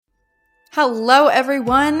Hello,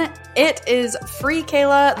 everyone. It is Free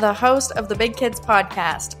Kayla, the host of the Big Kids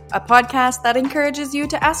Podcast, a podcast that encourages you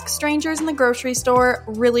to ask strangers in the grocery store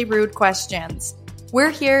really rude questions.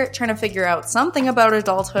 We're here trying to figure out something about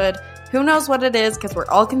adulthood. Who knows what it is because we're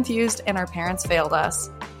all confused and our parents failed us.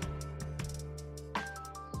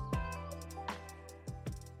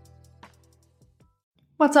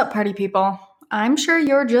 What's up, party people? I'm sure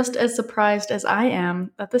you're just as surprised as I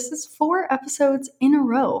am that this is 4 episodes in a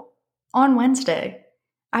row. On Wednesday.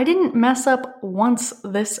 I didn't mess up once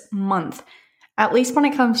this month. At least when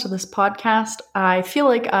it comes to this podcast, I feel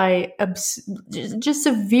like I just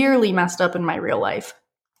severely messed up in my real life.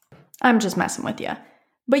 I'm just messing with you.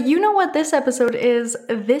 But you know what this episode is?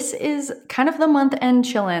 This is kind of the month End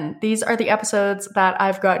Chillin. These are the episodes that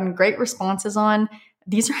I've gotten great responses on.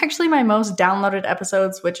 These are actually my most downloaded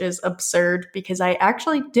episodes, which is absurd because I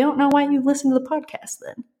actually don't know why you listen to the podcast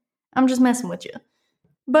then. I'm just messing with you.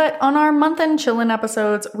 But on our month-end chillin'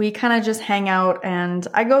 episodes, we kind of just hang out and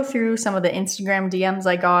I go through some of the Instagram DMs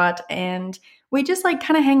I got and we just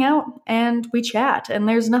kind of hang out and we chat and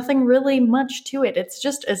there's nothing really much to it. It's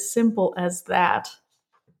just as simple as that.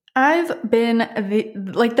 I've been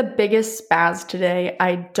the biggest spaz today.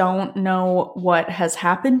 I don't know what has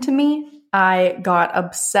happened to me. I got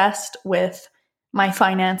obsessed with my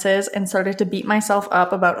finances and started to beat myself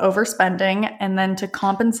up about overspending, and then to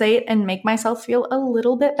compensate and make myself feel a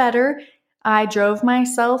little bit better, I drove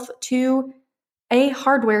myself to a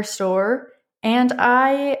hardware store and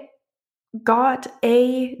I got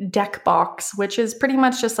a deck box, which is pretty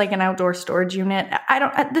much just like an outdoor storage unit.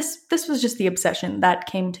 This was just the obsession that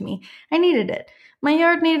came to me. I needed it. My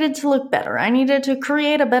yard needed to look better. I needed to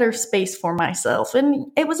create a better space for myself,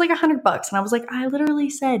 and it was like $100, and I was like, I literally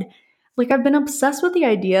said, I've been obsessed with the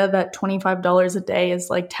idea that $25 a day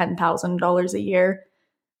is like $10,000 a year,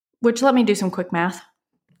 which let me do some quick math.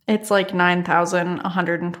 It's like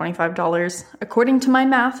 $9,125. According to my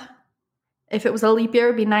math, if it was a leap year,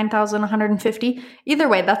 it'd be $9,150. Either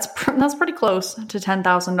way, that's pretty close to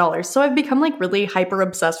 $10,000. So I've become really hyper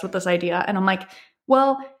obsessed with this idea. And I'm like,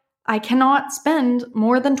 well, I cannot spend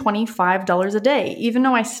more than $25 a day, even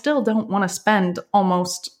though I still don't want to spend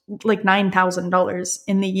almost $9,000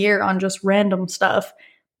 in the year on just random stuff.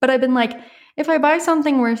 But I've been if I buy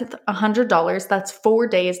something worth $100, that's 4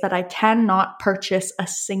 days that I cannot purchase a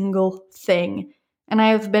single thing. And I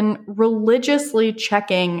have been religiously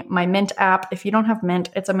checking my Mint app. If you don't have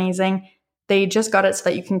Mint, it's amazing. They just got it so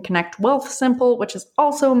that you can connect Wealthsimple, which is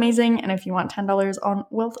also amazing. And if you want $10 on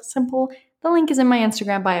Wealthsimple, the link is in my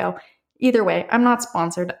Instagram bio. Either way, I'm not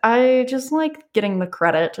sponsored. I just like getting the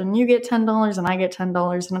credit, and you get $10 and I get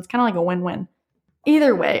 $10, and it's kind of like a win-win.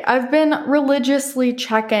 Either way, I've been religiously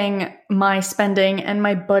checking my spending and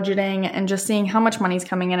my budgeting and just seeing how much money's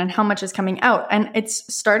coming in and how much is coming out. And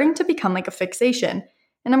it's starting to become like a fixation.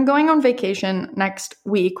 And I'm going on vacation next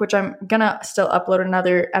week, which I'm going to still upload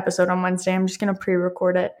another episode on Wednesday. I'm just going to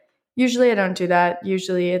pre-record it. Usually I don't do that.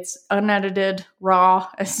 Usually it's unedited, raw.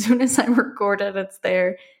 As soon as I record it, it's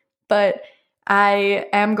there. But I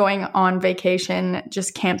am going on vacation,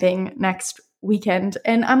 just camping next weekend.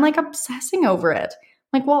 And I'm obsessing over it.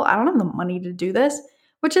 Well, I don't have the money to do this,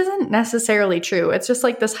 which isn't necessarily true. It's just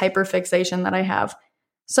this hyperfixation that I have.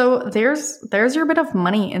 So there's your bit of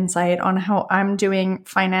money insight on how I'm doing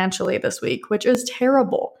financially this week, which is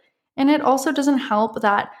terrible. And it also doesn't help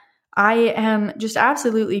that I am just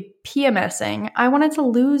absolutely PMSing. I wanted to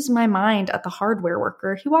lose my mind at the hardware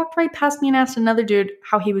worker. He walked right past me and asked another dude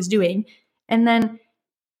how he was doing. And then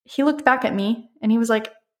he looked back at me and he was like,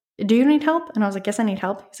 do you need help? And I was like, yes, I need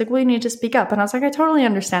help. He's like, well, you need to speak up. And I was like, I totally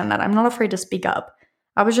understand that. I'm not afraid to speak up.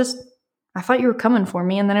 I thought you were coming for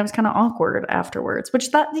me. And then it was kind of awkward afterwards,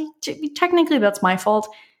 which technically that's my fault.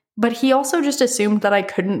 But he also just assumed that I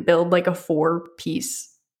couldn't build a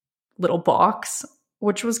 4-piece little box,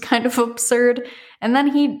 which was kind of absurd. And then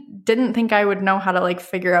he didn't think I would know how to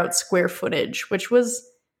figure out square footage, which was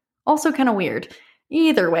also kind of weird.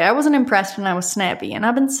 Either way, I wasn't impressed and I was snappy, and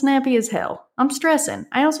I've been snappy as hell. I'm stressing.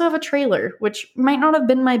 I also have a trailer, which might not have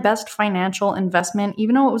been my best financial investment,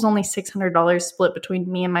 even though it was only $600 split between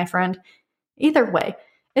me and my friend. Either way,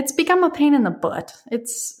 it's become a pain in the butt.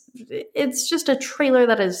 It's just a trailer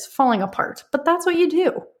that is falling apart, but that's what you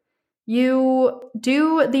do. You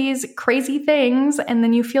do these crazy things and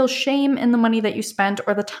then you feel shame in the money that you spent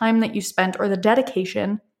or the time that you spent or the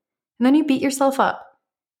dedication, and then you beat yourself up.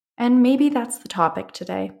 And maybe that's the topic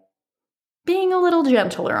today. Being a little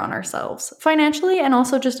gentler on ourselves, financially and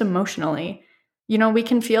also just emotionally. We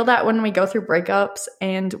can feel that when we go through breakups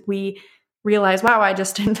and we realize, wow, I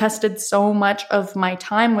just invested so much of my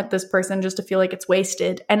time with this person just to feel like it's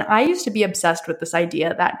wasted. And I used to be obsessed with this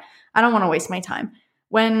idea that I don't want to waste my time.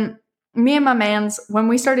 When me and my mans, when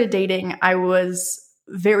we started dating, I was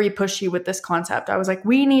very pushy with this concept. I was like,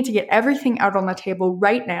 we need to get everything out on the table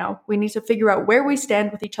right now. We need to figure out where we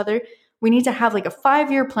stand with each other. We need to have like a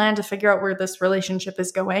 5-year plan to figure out where this relationship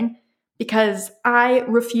is going, because I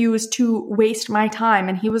refuse to waste my time.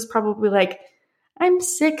 And he was probably like, I'm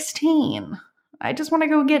 16. I just want to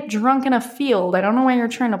go get drunk in a field. I don't know why you're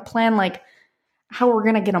trying to plan like how we're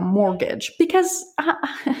going to get a mortgage, because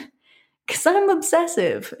I'm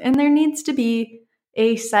obsessive and there needs to be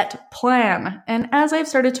a set plan. And as I've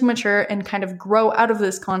started to mature and kind of grow out of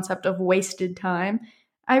this concept of wasted time,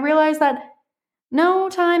 I realized that no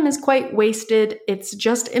time is quite wasted. It's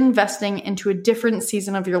just investing into a different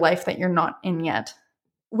season of your life that you're not in yet,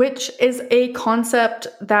 which is a concept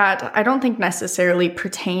that I don't think necessarily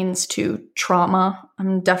pertains to trauma.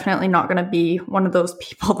 I'm definitely not going to be one of those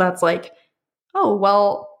people that's like, oh,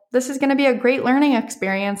 well, this is going to be a great learning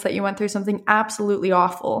experience that you went through something absolutely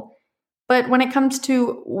awful. But when it comes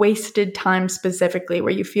to wasted time specifically,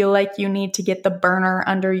 where you feel like you need to get the burner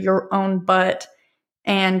under your own butt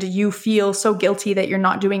and you feel so guilty that you're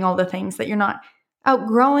not doing all the things, that you're not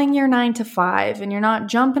outgrowing your 9 to 5 and you're not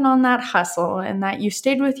jumping on that hustle, and that you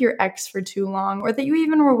stayed with your ex for too long, or that you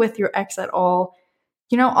even were with your ex at all,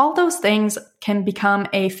 all those things can become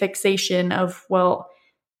a fixation of, well,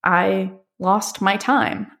 I lost my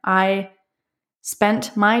time. I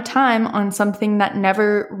spent my time on something that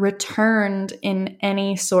never returned in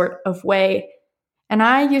any sort of way. And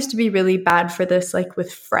I used to be really bad for this, like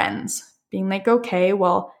with friends, being like, okay,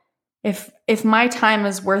 well, if my time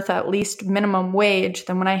is worth at least minimum wage,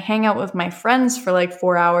 then when I hang out with my friends for like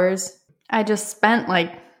 4 hours, I just spent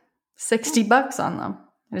like $60 on them.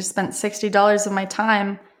 I just spent $60 of my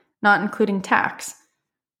time, not including tax.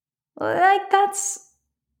 Like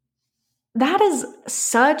that is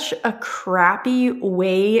such a crappy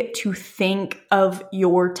way to think of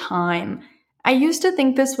your time. I used to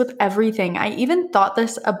think this with everything. I even thought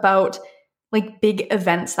this about like big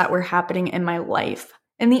events that were happening in my life.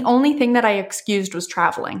 And the only thing that I excused was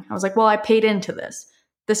traveling. I was like, well, I paid into this.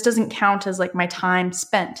 This doesn't count as like my time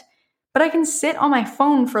spent. But I can sit on my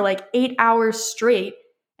phone for like 8 hours straight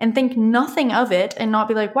and think nothing of it and not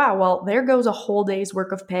be like, wow, well, there goes a whole day's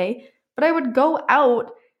work of pay. But I would go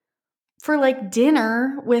out for like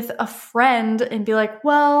dinner with a friend and be like,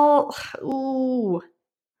 well, ooh.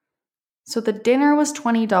 So the dinner was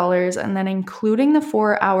 $20, and then including the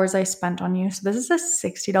 4 hours I spent on you. So this is a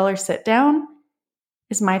 $60 sit down.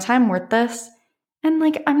 Is my time worth this? And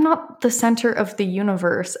like, I'm not the center of the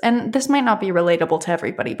universe. And this might not be relatable to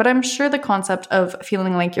everybody, but I'm sure the concept of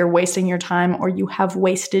feeling like you're wasting your time or you have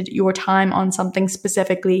wasted your time on something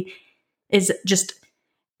specifically is just,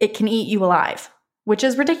 it can eat you alive, which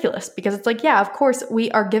is ridiculous, because it's like, yeah, of course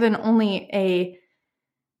we are given only a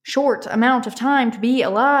short amount of time to be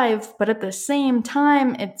alive, but at the same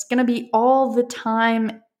time, it's going to be all the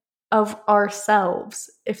time of ourselves,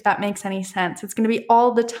 if that makes any sense. It's going to be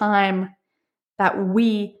all the time that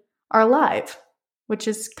we are alive, which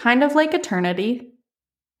is kind of like eternity.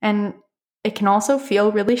 And it can also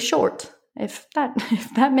feel really short, if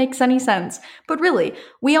that makes any sense. But really,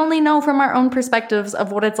 we only know from our own perspectives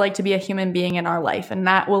of what it's like to be a human being in our life, and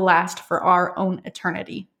that will last for our own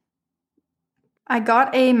eternity. I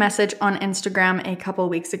got a message on Instagram a couple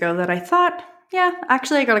weeks ago that I thought, yeah,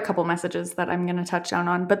 actually I got a couple messages that I'm going to touch down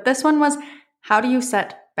on, but this one was, how do you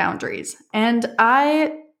set boundaries? And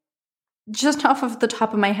I, just off of the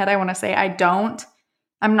top of my head, I want to say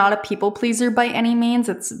I'm not a people pleaser by any means.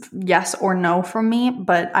 It's yes or no from me,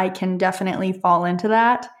 but I can definitely fall into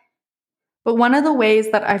that. But one of the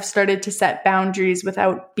ways that I've started to set boundaries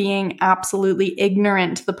without being absolutely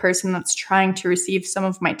ignorant to the person that's trying to receive some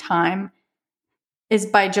of my time is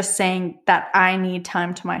by just saying that I need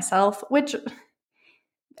time to myself, which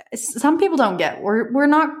some people don't get. We're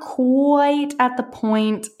not quite at the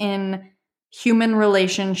point in human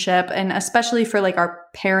relationship, and especially for like our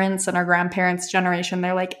parents and our grandparents' generation,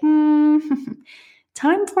 they're like,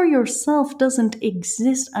 time for yourself doesn't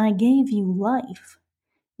exist. I gave you life.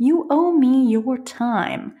 You owe me your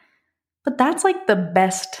time. But that's like the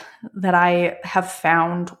best that I have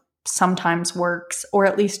found sometimes works, or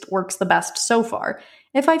at least works the best so far.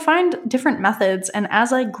 If I find different methods, and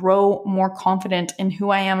as I grow more confident in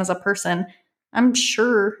who I am as a person, I'm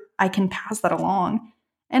sure I can pass that along.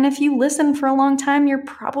 And if you listen for a long time, you're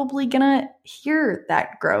probably gonna hear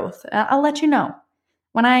that growth. I'll let you know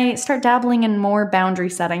when I start dabbling in more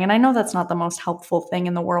boundary setting. And I know that's not the most helpful thing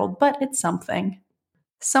in the world, but it's something.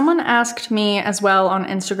 Someone asked me as well on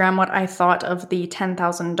Instagram what I thought of the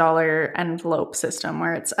 $10,000 envelope system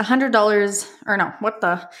where it's $100 or no,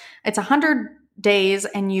 it's 100 days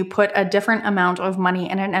and you put a different amount of money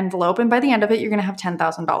in an envelope and by the end of it, you're going to have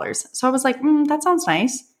 $10,000. So I was like, that sounds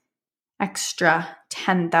nice. Extra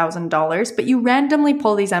 $10,000, but you randomly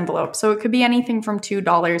pull these envelopes. So it could be anything from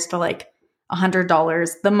 $2 to like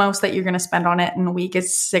 $100. The most that you're going to spend on it in a week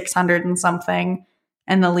is 600 and something.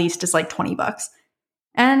 And the least is like $20.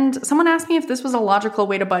 And someone asked me if this was a logical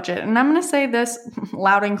way to budget. And I'm going to say this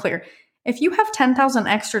loud and clear. If you have $10,000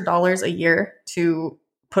 extra dollars a year to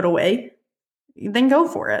put away, then go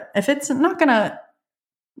for it. If it's not going to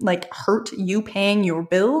like hurt you paying your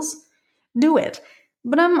bills, do it.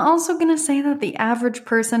 But I'm also going to say that the average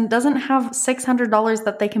person doesn't have $600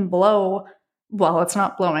 that they can blow. Well, it's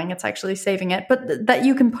not blowing, it's actually saving it, but that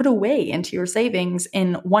you can put away into your savings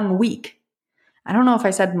in 1 week. I don't know if I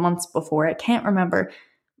said months before. I can't remember.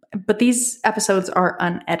 But these episodes are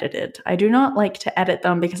unedited. I do not like to edit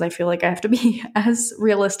them because I feel like I have to be as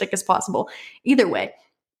realistic as possible. Either way,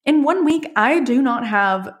 in 1 week, I do not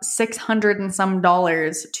have $600 and some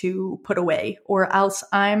to put away, or else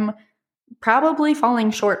I'm probably falling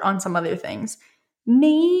short on some other things.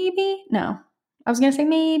 Maybe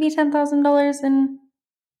 $10,000 in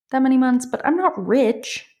that many months, but I'm not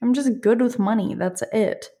rich. I'm just good with money. That's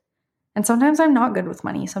it. And sometimes I'm not good with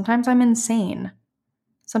money. Sometimes I'm insane.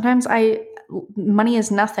 Sometimes money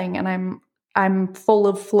is nothing and I'm full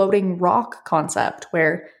of floating rock concept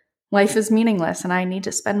where life is meaningless and I need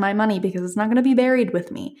to spend my money because it's not going to be buried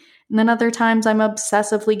with me. And then other times I'm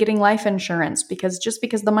obsessively getting life insurance because just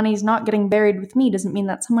because the money's not getting buried with me doesn't mean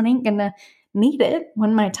that someone ain't going to need it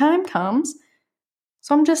when my time comes.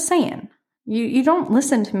 So I'm just saying, you don't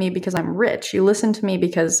listen to me because I'm rich. You listen to me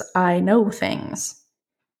because I know things.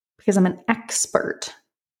 Because I'm an expert.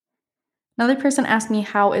 Another person asked me,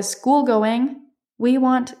 how is school going? We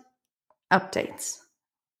want updates.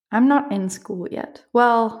 I'm not in school yet.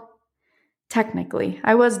 Well, technically,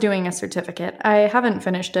 I was doing a certificate. I haven't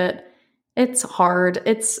finished it. It's hard.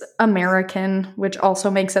 It's American, which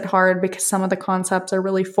also makes it hard because some of the concepts are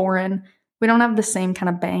really foreign. We don't have the same kind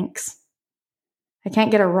of banks. I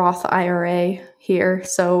can't get a Roth IRA here,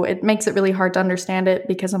 so it makes it really hard to understand it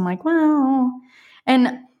because I'm like, well,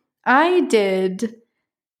 and I did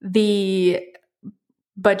the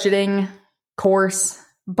budgeting course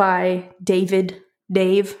by David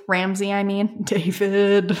Ramsey,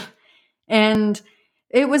 David. And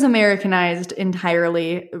it was Americanized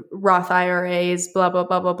entirely, Roth IRAs, blah, blah,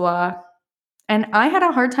 blah, blah, blah. And I had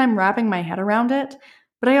a hard time wrapping my head around it,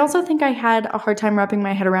 but I also think I had a hard time wrapping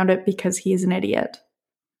my head around it because he is an idiot.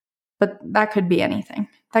 But that could be anything.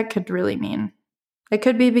 That could really mean it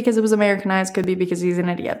could be because it was Americanized, could be because he's an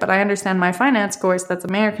idiot. But I understand my finance course that's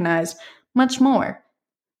Americanized much more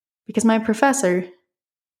because my professor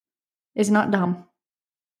is not dumb.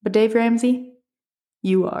 But Dave Ramsey,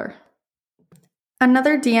 you are.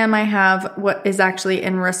 Another DM I have what is actually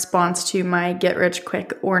in response to my Get Rich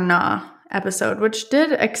Quick or Nah episode, which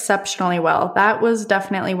did exceptionally well. That was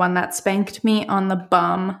definitely one that spanked me on the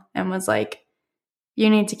bum and was like, you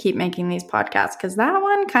need to keep making these podcasts because that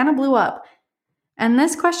one kind of blew up. And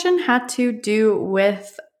this question had to do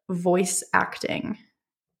with voice acting.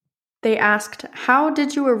 They asked, how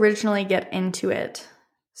did you originally get into it?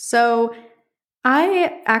 So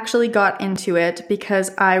I actually got into it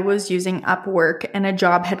because I was using Upwork and a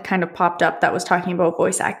job had kind of popped up that was talking about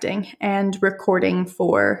voice acting and recording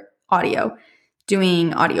for audio,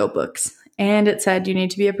 doing audiobooks. And it said you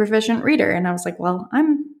need to be a proficient reader. And I was like, well,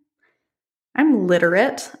 I'm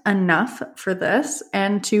literate enough for this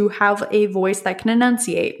and to have a voice that can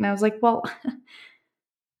enunciate. And I was like, well,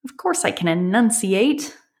 of course I can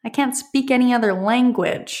enunciate. I can't speak any other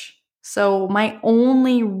language. So my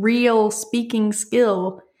only real speaking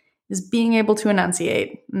skill is being able to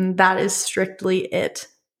enunciate. And that is strictly it.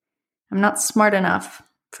 I'm not smart enough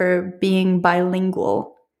for being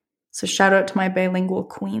bilingual. So shout out to my bilingual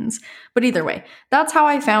queens. But either way, that's how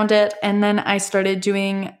I found it. And then I started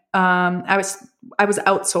doing I was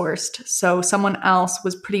outsourced. So someone else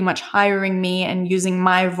was pretty much hiring me and using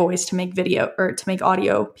my voice to make video or to make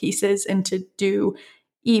audio pieces and to do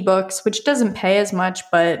ebooks, which doesn't pay as much,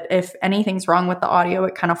 but if anything's wrong with the audio,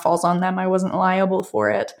 it kind of falls on them. I wasn't liable for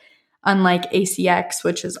it. Unlike ACX,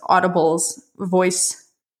 which is Audible's voice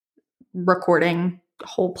recording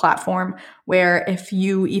whole platform, where if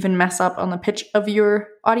you even mess up on the pitch of your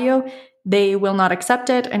audio, they will not accept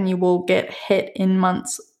it and you will get hit in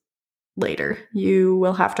months later. You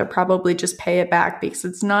will have to probably just pay it back because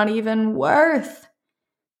it's not even worth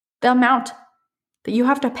the amount that you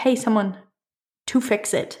have to pay someone to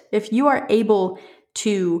fix it. If you are able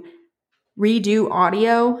to redo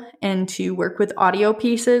audio and to work with audio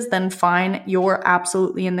pieces, then fine, you're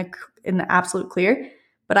absolutely in the absolute clear.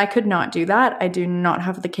 But I could not do that. I do not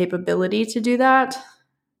have the capability to do that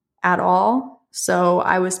at all. So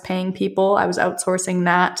I was paying people, I was outsourcing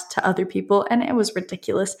that to other people, and it was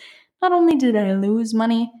ridiculous. Not only did I lose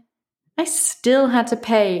money, I still had to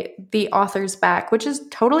pay the authors back, which is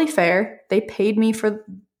totally fair. They paid me for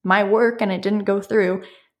my work and it didn't go through.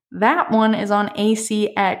 That one is on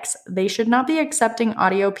ACX. They should not be accepting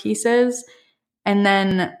audio pieces and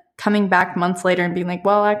then coming back months later and being like,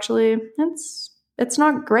 well, actually, it's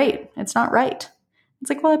not great. It's not right. It's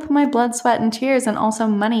like, well, I put my blood, sweat, and tears and also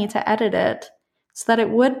money to edit it so that it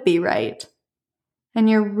would be right. And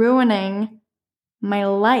you're ruining my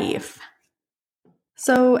life.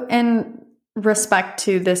 So, in respect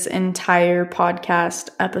to this entire podcast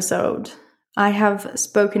episode, I have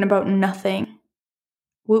spoken about nothing.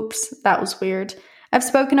 Whoops, that was weird. I've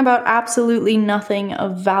spoken about absolutely nothing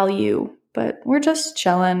of value, but we're just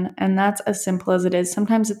chilling, and that's as simple as it is.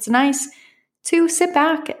 Sometimes it's nice to sit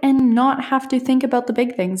back and not have to think about the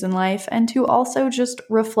big things in life and to also just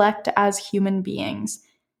reflect as human beings.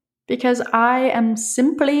 Because I am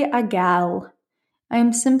simply a gal. I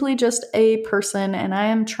am simply just a person and I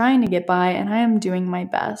am trying to get by and I am doing my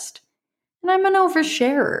best. And I'm an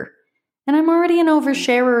oversharer. And I'm already an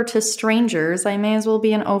oversharer to strangers. I may as well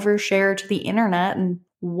be an oversharer to the internet. And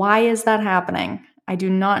why is that happening? I do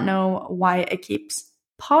not know why it keeps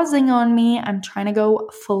pausing on me. I'm trying to go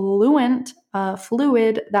fluid.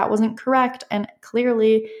 That wasn't correct. And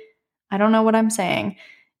clearly, I don't know what I'm saying.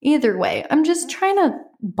 Either way, I'm just trying to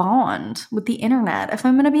bond with the internet. If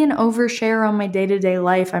I'm going to be an overshare on my day-to-day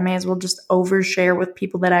life, I may as well just overshare with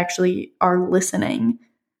people that actually are listening.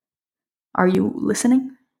 Are you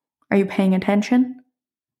listening? Are you paying attention?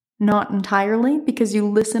 Not entirely, because you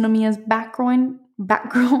listen to me as background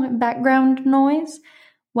noise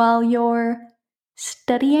while you're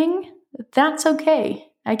studying. That's okay.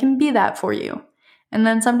 I can be that for you. And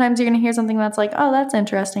then sometimes you're going to hear something that's like, oh, that's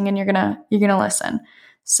interesting, and you're going to listen.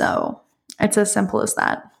 So it's as simple as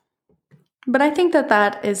that. But I think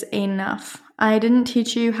that is enough. I didn't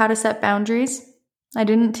teach you how to set boundaries. I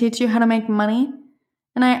didn't teach you how to make money.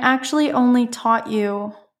 And I actually only taught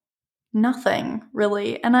you nothing,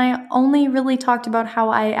 really. And I only really talked about how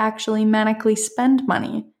I actually manically spend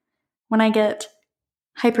money when I get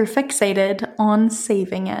hyperfixated on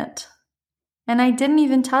saving it. And I didn't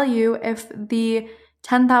even tell you if the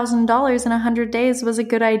 $10,000 in 100 days was a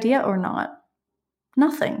good idea or not.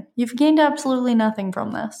 Nothing. You've gained absolutely nothing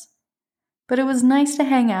from this. But it was nice to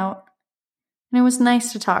hang out, and it was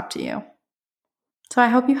nice to talk to you. So I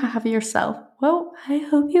hope you have yourself a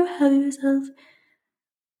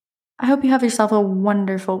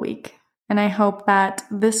wonderful week. And I hope that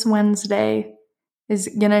this Wednesday is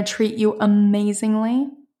going to treat you amazingly.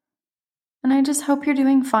 And I just hope you're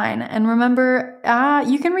doing fine. And remember,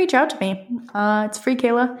 you can reach out to me. It's Free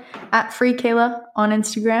Kayla, at Free Kayla on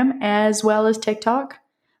Instagram, as well as TikTok.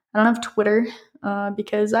 I don't have Twitter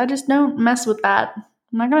because I just don't mess with that.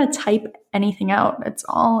 I'm not going to type anything out. It's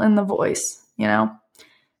all in the voice,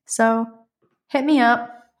 So hit me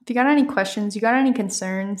up. If you got any questions, you got any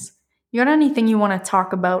concerns, you got anything you want to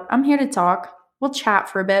talk about, I'm here to talk. We'll chat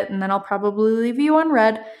for a bit, and then I'll probably leave you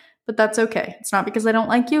unread. But that's okay. It's not because I don't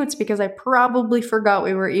like you. It's because I probably forgot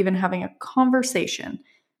we were even having a conversation.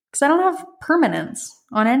 Because I don't have permanence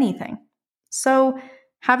on anything. So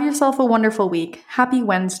have yourself a wonderful week. Happy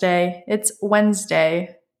Wednesday. It's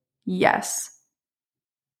Wednesday. Yes.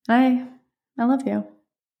 I love you.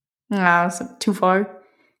 That was too far.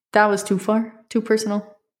 That was too far. Too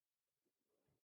personal.